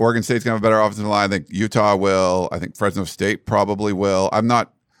 I think Oregon State's going to have a better offensive line. I think Utah will. I think Fresno State probably will. I'm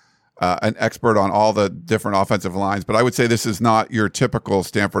not an expert on all the different offensive lines, but I would say this is not your typical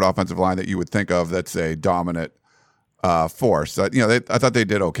Stanford offensive line that you would think of that's a dominant force. I thought they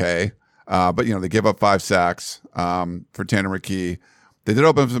did okay, but they give up 5 sacks for Tanner McKee. They did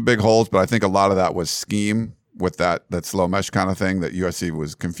open up some big holes, but I think a lot of that was scheme with that slow mesh kind of thing that USC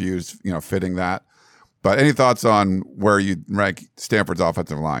was confused, fitting that. But any thoughts on where you rank Stanford's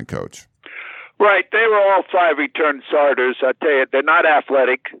offensive line, Coach? Right. They were all 5 return starters. I tell you, they're not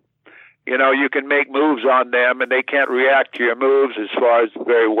athletic. You can make moves on them, and they can't react to your moves as far as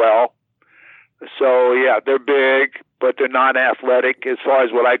very well. So, yeah, they're big, but they're not athletic as far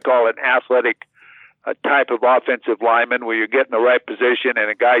as what I call an athletic type of offensive lineman, where you get in the right position and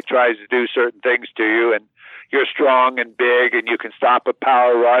a guy tries to do certain things to you, and you're strong and big, and you can stop a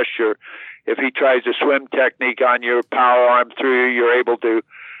power rush, or if he tries a swim technique on your power arm through you, you're able to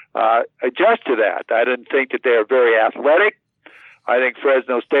adjust to that. I didn't think that they are very athletic. I think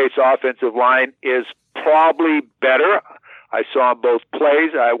Fresno State's offensive line is probably better. I saw them both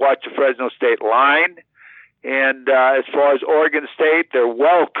plays. I watched the Fresno State line. And as far as Oregon State, they're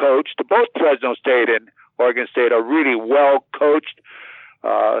well coached. Both Fresno State and Oregon State are really well coached.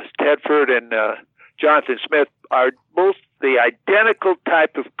 Tedford and Jonathan Smith are both the identical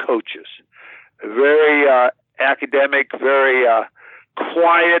type of coaches. Very academic, very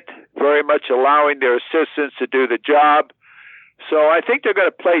quiet, very much allowing their assistants to do the job. So I think they're going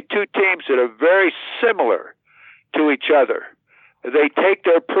to play 2 teams that are very similar to each other. They take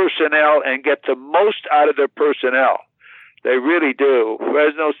their personnel and get the most out of their personnel. They really do.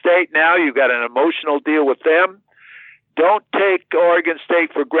 Fresno State, now you've got an emotional deal with them. Don't take Oregon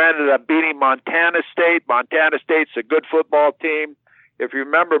State for granted on beating Montana State. Montana State's a good football team. If you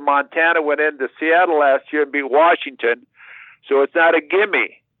remember, Montana went into Seattle last year and beat Washington, so it's not a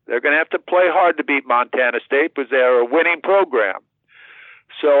gimme. They're going to have to play hard to beat Montana State because they're a winning program.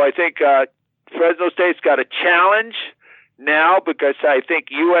 So I think Fresno State's got a challenge now because I think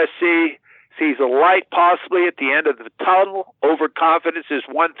USC sees a light possibly at the end of the tunnel. Overconfidence is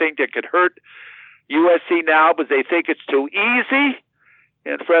one thing that could hurt USC now, but they think it's too easy.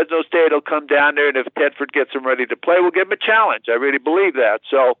 And Fresno State will come down there, and if Tedford gets them ready to play, we'll give them a challenge. I really believe that.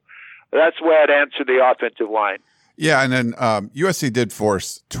 So that's the way I'd answer the offensive line. Yeah, and then USC did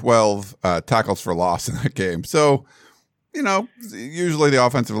force 12 tackles for loss in that game. So, usually the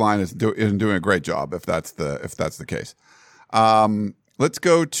offensive line isn't doing a great job if that's the case. Let's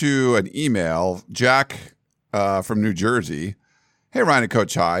go to an email. Jack from New Jersey. Hey, Ryan and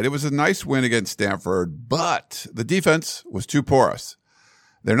Coach Hyde. It was a nice win against Stanford, but the defense was too porous.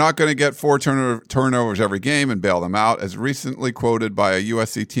 They're not going to get 4 turnovers every game and bail them out. As recently quoted by a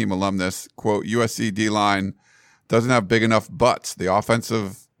USC team alumnus, quote, USC D-line doesn't have big enough butts. The offense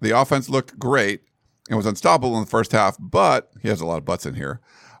looked great and was unstoppable in the first half, but he has a lot of butts in here.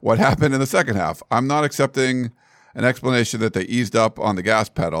 What happened in the second half? I'm not accepting an explanation that they eased up on the gas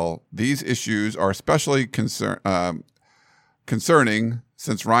pedal. These issues are especially concerning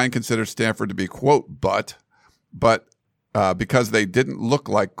since Ryan considers Stanford to be, quote, but because they didn't look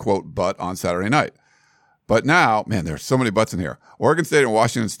like, quote, but on Saturday night. But now, man, there's so many buts in here. Oregon State and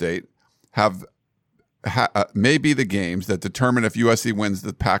Washington State may be the games that determine if USC wins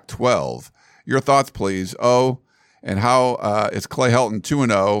the Pac-12. Your thoughts, please. And how is Clay Helton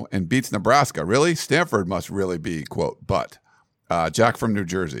 2-0 and beats Nebraska? Really? Stanford must really be, quote, but. Jack from New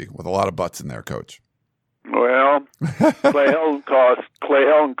Jersey with a lot of butts in there, Coach. Well, Clay Helton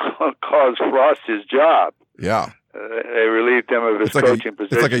caused Frost his job. Yeah. They relieved him of his coaching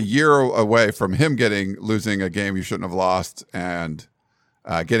position. It's like a year away from him losing a game you shouldn't have lost and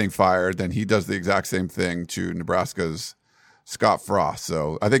getting fired. Then he does the exact same thing to Nebraska's Scott Frost.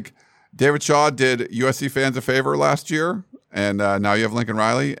 So I think David Shaw did USC fans a favor last year, and now you have Lincoln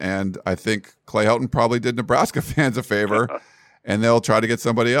Riley. And I think Clay Helton probably did Nebraska fans a favor, and they'll try to get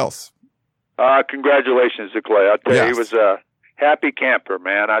somebody else. Congratulations to Clay. I'll tell you, he was a happy camper,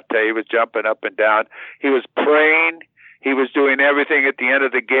 man. I tell you, he was jumping up and down. He was praying. He was doing everything at the end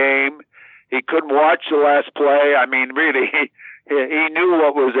of the game. He couldn't watch the last play. I mean, really, he knew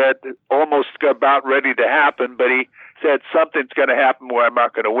what was almost about ready to happen, but he said something's going to happen where I'm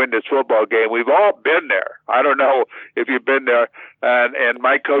not going to win this football game. We've all been there. I don't know if you've been there. And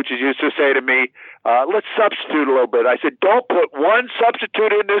my coaches used to say to me, let's substitute a little bit. I said, don't put one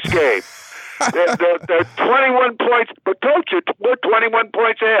substitute in this game. They're 21 points, but coach, we're 21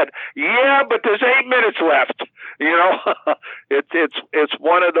 points ahead. Yeah, but there's 8 minutes left. It's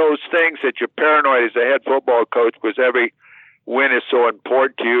one of those things that you're paranoid as a head football coach because every win is so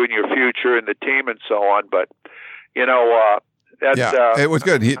important to you and your future and the team and so on. But it was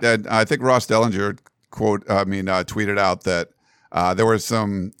good. I think Ross Dellinger tweeted out that There was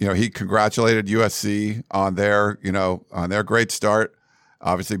some, he congratulated USC on their great start,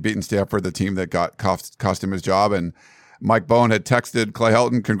 obviously beating Stanford, the team that cost him his job. And Mike Bohn had texted Clay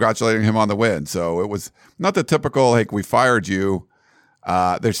Helton congratulating him on the win. So it was not the typical, hey, we fired you.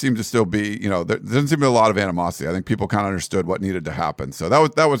 There seemed to still be, there doesn't seem to be a lot of animosity. I think people kind of understood what needed to happen. So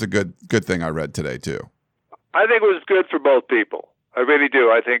that was a good thing I read today too. I think it was good for both people. I really do.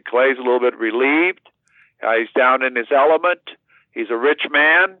 I think Clay's a little bit relieved. He's down in his element. He's a rich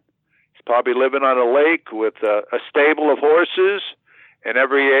man. He's probably living on a lake with a stable of horses and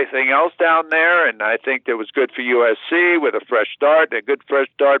everything else down there. And I think that was good for USC with a fresh start, a good fresh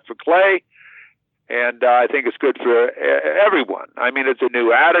start for Clay. And I think it's good for everyone. I mean, it's a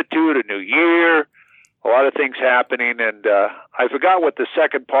new attitude, a new year, a lot of things happening. And I forgot what the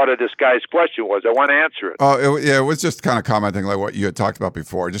second part of this guy's question was. I want to answer it. Oh, it was just kind of commenting like what you had talked about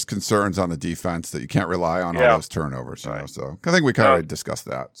before, just concerns on the defense that you can't rely on all those turnovers. Right. So I think we kind of discussed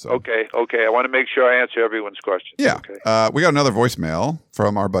that. So Okay. I want to make sure I answer everyone's questions. Yeah. Okay. We got another voicemail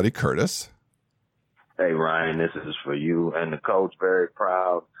from our buddy Curtis. Hey, Ryan, this is for you and the coach. Very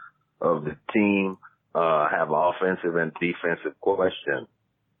proud of the team. Have an offensive and defensive question.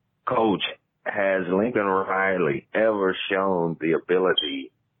 Coach, has Lincoln Riley ever shown the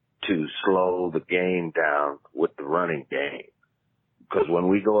ability to slow the game down with the running game? Because when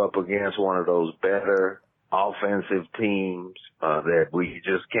we go up against one of those better offensive teams that we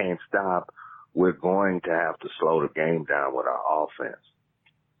just can't stop, we're going to have to slow the game down with our offense.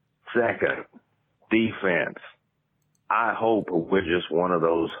 Second, defense. I hope we're just one of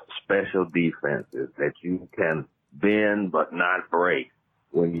those special defenses that you can bend but not break.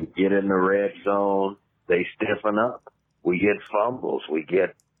 When you get in the red zone, they stiffen up. We get fumbles. We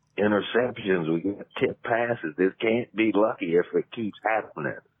get interceptions. We get tip passes. This can't be lucky if it keeps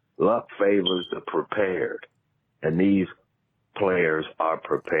happening. Luck favors the prepared, and these players are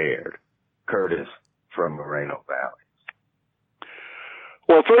prepared. Curtis from Moreno Valley.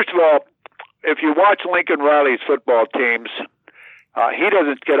 Well, first of all, if you watch Lincoln Riley's football teams, he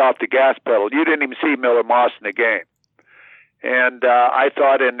doesn't get off the gas pedal. You didn't even see Miller Moss in the game. And I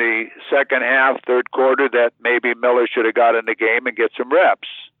thought in the second half, third quarter, that maybe Miller should have got in the game and get some reps,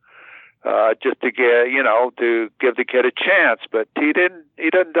 just to get, to give the kid a chance. But he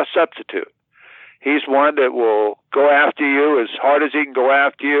doesn't substitute. He's one that will go after you as hard as he can go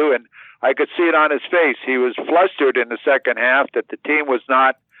after you. And I could see it on his face. He was flustered in the second half that the team was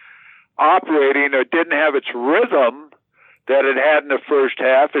not operating or didn't have its rhythm that it had in the first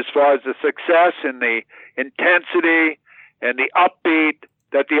half as far as the success and the intensity and the upbeat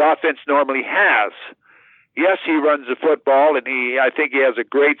that the offense normally has. Yes, he runs the football, and I think he has a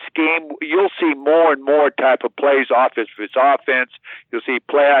great scheme. You'll see more and more type of plays off his offense. You'll see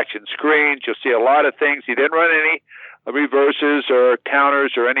play-action screens. You'll see a lot of things. He didn't run any reverses or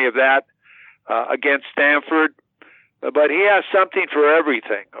counters or any of that against Stanford, but he has something for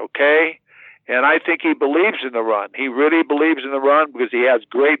everything, okay? And I think he believes in the run. He really believes in the run because he has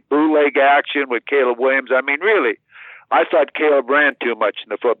great bootleg action with Caleb Williams. I mean, really, I thought Caleb ran too much in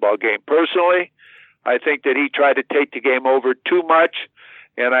the football game. Personally, I think that he tried to take the game over too much,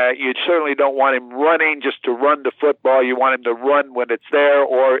 and you certainly don't want him running just to run the football. You want him to run when it's there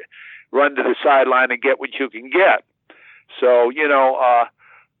or run to the sideline and get what you can get. So,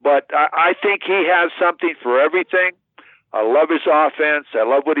 but I think he has something for everything. I love his offense. I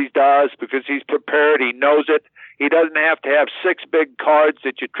love what he does because he's prepared. He knows it. He doesn't have to have 6 big cards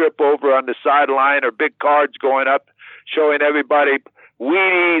that you trip over on the sideline or big cards going up showing everybody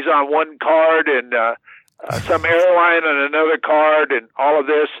weenies on one card and some airline on another card and all of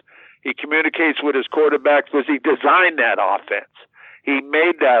this. He communicates with his quarterbacks because he designed that offense. He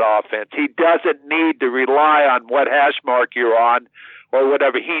made that offense. He doesn't need to rely on what hash mark you're on or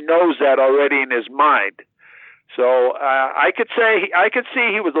whatever. He knows that already in his mind. So I could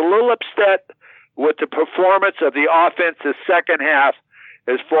see he was a little upset with the performance of the offense the second half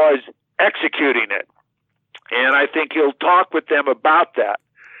as far as executing it. And I think he'll talk with them about that.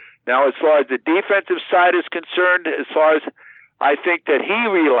 Now, as far as the defensive side is concerned, I think that he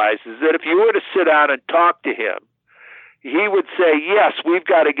realizes that if you were to sit down and talk to him, he would say, yes, we've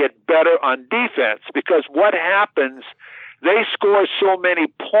got to get better on defense because what happens, they score so many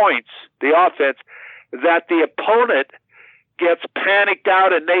points, the offense, that the opponent gets panicked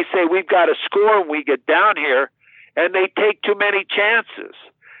out and they say, we've got to score when we get down here, and they take too many chances.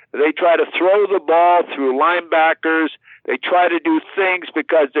 They try to throw the ball through linebackers. They try to do things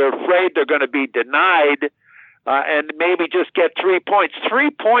because they're afraid they're going to be denied and maybe just get 3 points. 3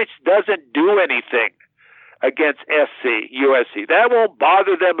 points doesn't do anything against USC. That won't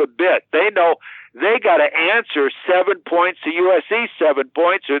bother them a bit. They know they got to answer 7 points to USC 7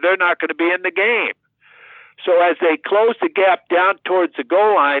 points, or they're not going to be in the game. So as they close the gap down towards the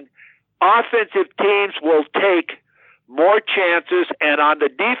goal line, offensive teams will take more chances, and on the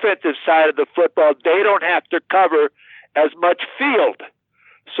defensive side of the football, they don't have to cover as much field.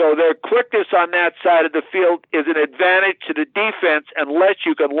 So their quickness on that side of the field is an advantage to the defense unless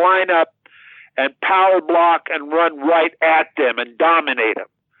you can line up and power block and run right at them and dominate them.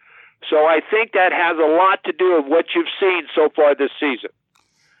 So I think that has a lot to do with what you've seen so far this season.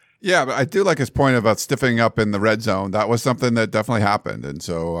 Yeah, but I do like his point about stiffening up in the red zone. That was something that definitely happened, and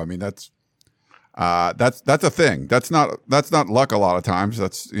so I mean that's a thing. That's not luck a lot of times.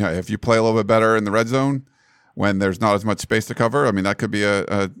 That's, you know, if you play a little bit better in the red zone when there's not as much space to cover. I mean, that could be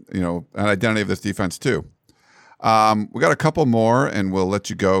an identity of this defense too. We got a couple more, and we'll let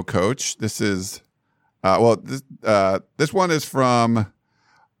you go, Coach. This is this one is from,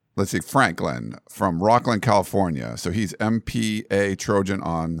 let's see, Franklin from Rockland, California. So he's MPA Trojan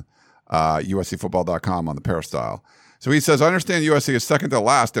on USCFootball.com on the Peristyle. So he says, I understand USC is second to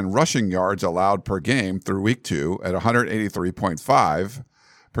last in rushing yards allowed per game through week 2 at 183.5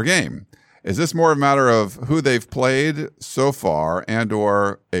 per game. Is this more a matter of who they've played so far and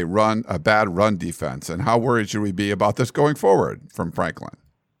or a bad run defense? And how worried should we be about this going forward? From Franklin.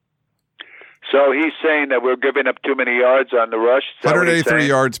 So he's saying that we're giving up too many yards on the rush. 183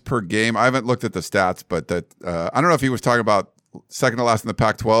 yards per game. I haven't looked at the stats, but that I don't know if he was talking about second to last in the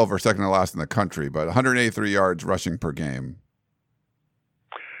Pac-12 or second to last in the country, but 183 yards rushing per game.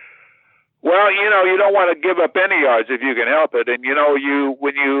 Well, you don't want to give up any yards if you can help it. And,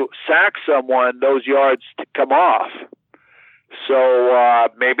 when you sack someone, those yards come off. So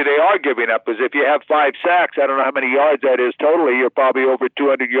maybe they are giving up, because if you have 5 sacks, I don't know how many yards that is totally. You're probably over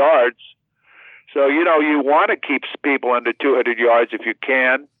 200 yards. So, you want to keep people under 200 yards if you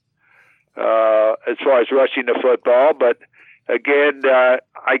can, as far as rushing the football. But, again,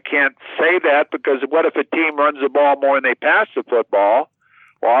 I can't say that, because what if a team runs the ball more and they pass the football?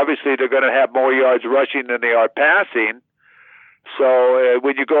 Well, obviously they're going to have more yards rushing than they are passing. So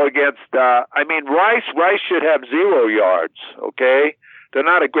when you go against, Rice should have 0 yards, okay? They're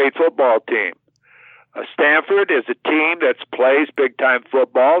not a great football team. Stanford is a team that plays big-time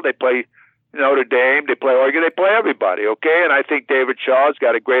football. They play Notre Dame, they play Oregon, they play everybody, okay? And I think David Shaw's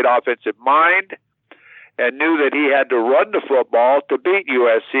got a great offensive mind and knew that he had to run the football to beat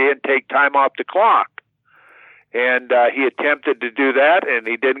USC and take time off the clock. And he attempted to do that, and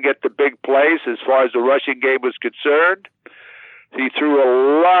he didn't get the big plays as far as the rushing game was concerned. He threw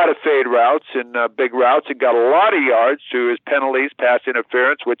a lot of fade routes and big routes and got a lot of yards through his penalties, pass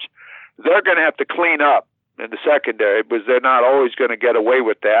interference, which they're going to have to clean up in the secondary, because they're not always going to get away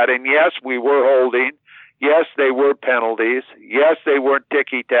with that. And yes, we were holding. Yes, they were penalties. Yes, they weren't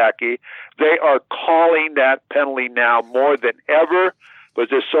ticky-tacky. They are calling that penalty now more than ever, because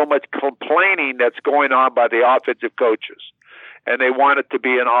there's so much complaining that's going on by the offensive coaches. And they want it to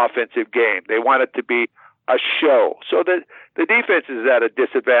be an offensive game. They want it to be a show. So the defense is at a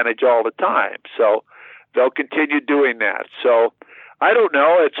disadvantage all the time. So they'll continue doing that. So I don't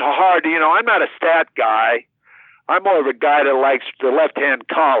know. It's hard. I'm not a stat guy. I'm more of a guy that likes the left-hand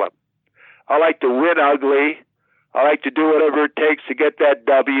column. I like to win ugly. I like to do whatever it takes to get that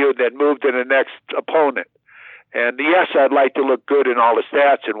W, then move to the next opponent. And yes, I'd like to look good in all the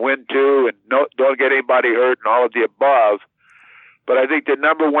stats and win too, and don't get anybody hurt and all of the above. But I think the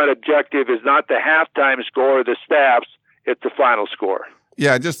number one objective is not the halftime score or the stats, it's the final score.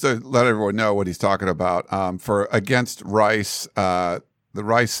 Yeah, just to let everyone know what he's talking about. Against Rice, the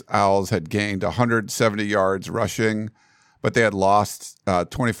Rice Owls had gained 170 yards rushing, but they had lost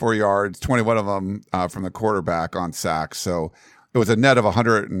 24 yards, 21 of them from the quarterback on sacks. So it was a net of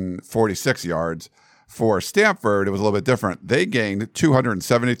 146 yards. For Stanford, it was a little bit different. They gained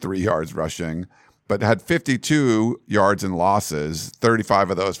 273 yards rushing, but had 52 yards in losses,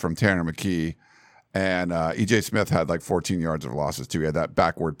 35 of those from Tanner McKee. And E.J. Smith had like 14 yards of losses too. He had that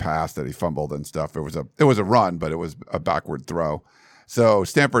backward pass that he fumbled and stuff. It was a run, but it was a backward throw. So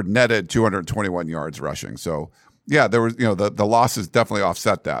Stanford netted 221 yards rushing. So yeah, there was, the losses definitely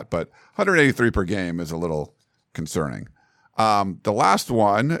offset that, but 183 per game is a little concerning. The last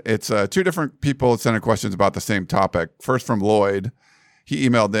one, it's 2 different people sending questions about the same topic. First from Lloyd, he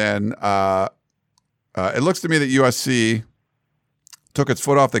emailed in, it looks to me that USC took its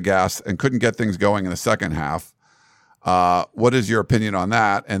foot off the gas and couldn't get things going in the second half. What is your opinion on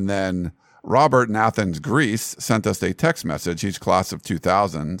that? And then Robert in Athens, Greece, sent us a text message. He's class of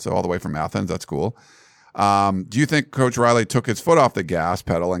 2000, so all the way from Athens. That's cool. Do you think Coach Riley took his foot off the gas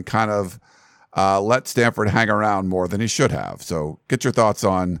pedal and kind of let Stanford hang around more than he should have? So get your thoughts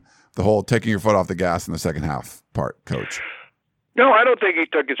on the whole taking your foot off the gas in the second half part, Coach? No, I don't think he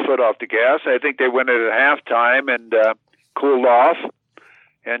took his foot off the gas. I think they went at halftime and cooled off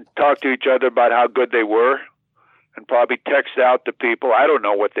and talked to each other about how good they were and probably text out to people. I don't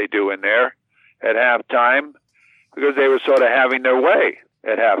know what they do in there at halftime because they were sort of having their way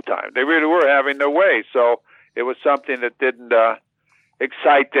at halftime. They really were having their way. So it was something that didn't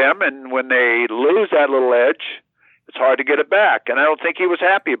excite them. And when they lose that little edge, it's hard to get it back. And I don't think he was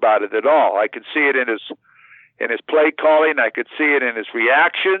happy about it at all. I could see it in his play calling. I could see it in his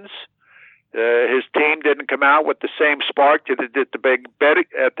reactions. His team didn't come out with the same spark that it did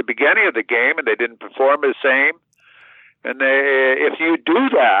at the beginning of the game, and they didn't perform the same. And if you do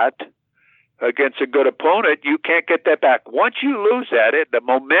that against a good opponent, you can't get that back. Once you lose that, the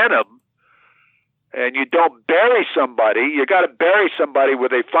momentum, and you don't bury somebody, you got to bury somebody where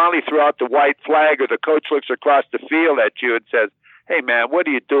they finally throw out the white flag or the coach looks across the field at you and says, "Hey, man, what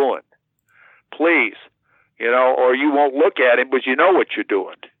are you doing? Please." Or you won't look at him because you know what you're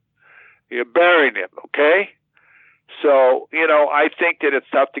doing. You're burying him, okay? So, I think that it's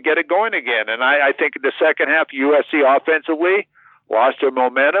tough to get it going again. And I think in the second half, USC offensively lost their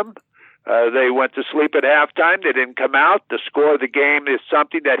momentum. They went to sleep at halftime. They didn't come out. The score of the game is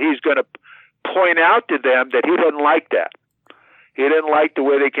something that he's going to point out to them that he didn't like that. He didn't like the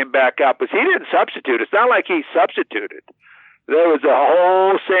way they came back out. But he didn't substitute. It's not like he substituted. There was the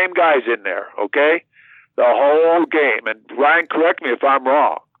whole same guys in there, okay? The whole game. And Ryan, correct me if I'm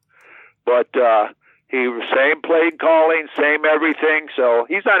wrong. But he was same play calling, same everything. So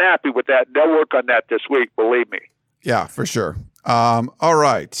he's not happy with that. They'll work on that this week, believe me. Yeah, for sure. All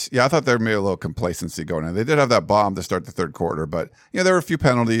right. Yeah, I thought there may be a little complacency going on. They did have that bomb to start the third quarter, but there were a few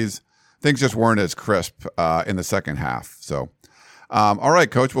penalties. Things just weren't as crisp in the second half. So, all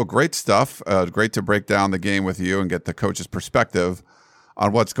right, Coach. Well, great stuff. Great to break down the game with you and get the coach's perspective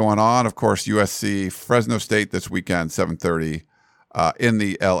on what's going on. Of course, USC, Fresno State this weekend, 7:30 in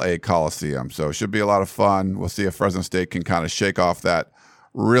the LA Coliseum. So it should be a lot of fun. We'll see if Fresno State can kind of shake off that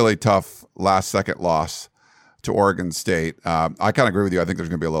really tough last-second loss to Oregon State. I kind of agree with you. I think there's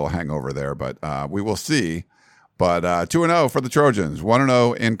going to be a little hangover there, but we will see. But 2-0 for the Trojans,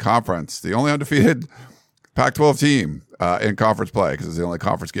 1-0 in conference. The only undefeated Pac-12 team in conference play because it's the only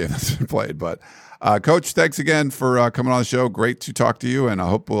conference game that's been played. But Coach, thanks again for coming on the show. Great to talk to you, and I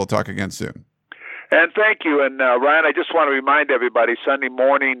hope we'll talk again soon. And thank you. And Ryan, I just want to remind everybody, Sunday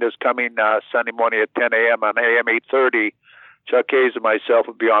morning is coming Sunday morning at 10 a.m. on AM 830. Chuck Hayes and myself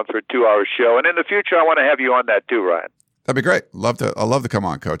will be on for a 2-hour show. And in the future, I want to have you on that too, Ryan. That'd be great. I'd love to come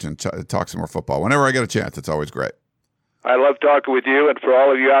on, Coach, and talk some more football. Whenever I get a chance, it's always great. I love talking with you. And for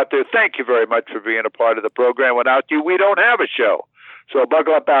all of you out there, thank you very much for being a part of the program. Without you, we don't have a show. So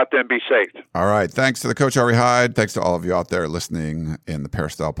buckle up out there and be safe. All right. Thanks to the Coach Ari Hyde. Thanks to all of you out there listening in the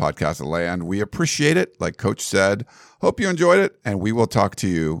Peristyle Podcast land. We appreciate it. Like Coach said, hope you enjoyed it, and we will talk to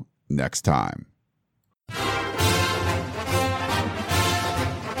you next time.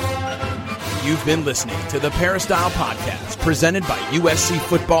 You've been listening to the Peristyle Podcast, presented by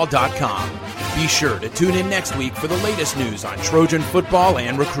USCFootball.com. Be sure to tune in next week for the latest news on Trojan football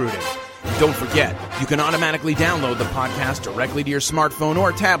and recruiting. And don't forget, you can automatically download the podcast directly to your smartphone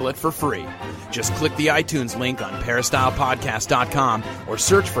or tablet for free. Just click the iTunes link on PeristylePodcast.com or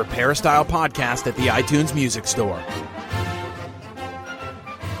search for Peristyle Podcast at the iTunes Music Store.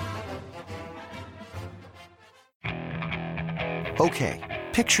 Okay,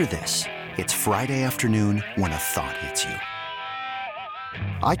 picture this. It's Friday afternoon when a thought hits you.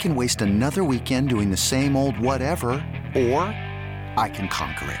 I can waste another weekend doing the same old whatever, or I can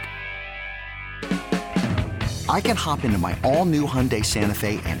conquer it. I can hop into my all-new Hyundai Santa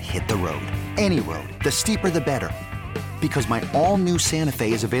Fe and hit the road. Any road. The steeper, the better. Because my all-new Santa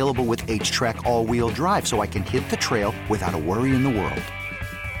Fe is available with H-Track all-wheel drive, so I can hit the trail without a worry in the world.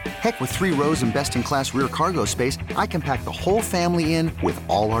 Heck, with 3 rows and best-in-class rear cargo space, I can pack the whole family in with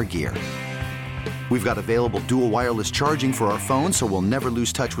all our gear. We've got available dual wireless charging for our phones, so we'll never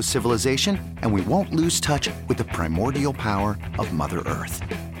lose touch with civilization, and we won't lose touch with the primordial power of Mother Earth.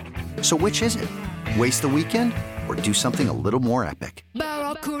 So which is it? Waste the weekend or do something a little more epic?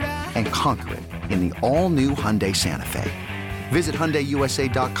 And conquer it in the all-new Hyundai Santa Fe. Visit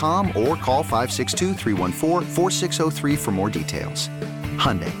HyundaiUSA.com or call 562-314-4603 for more details.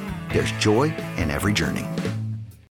 Hyundai, there's joy in every journey.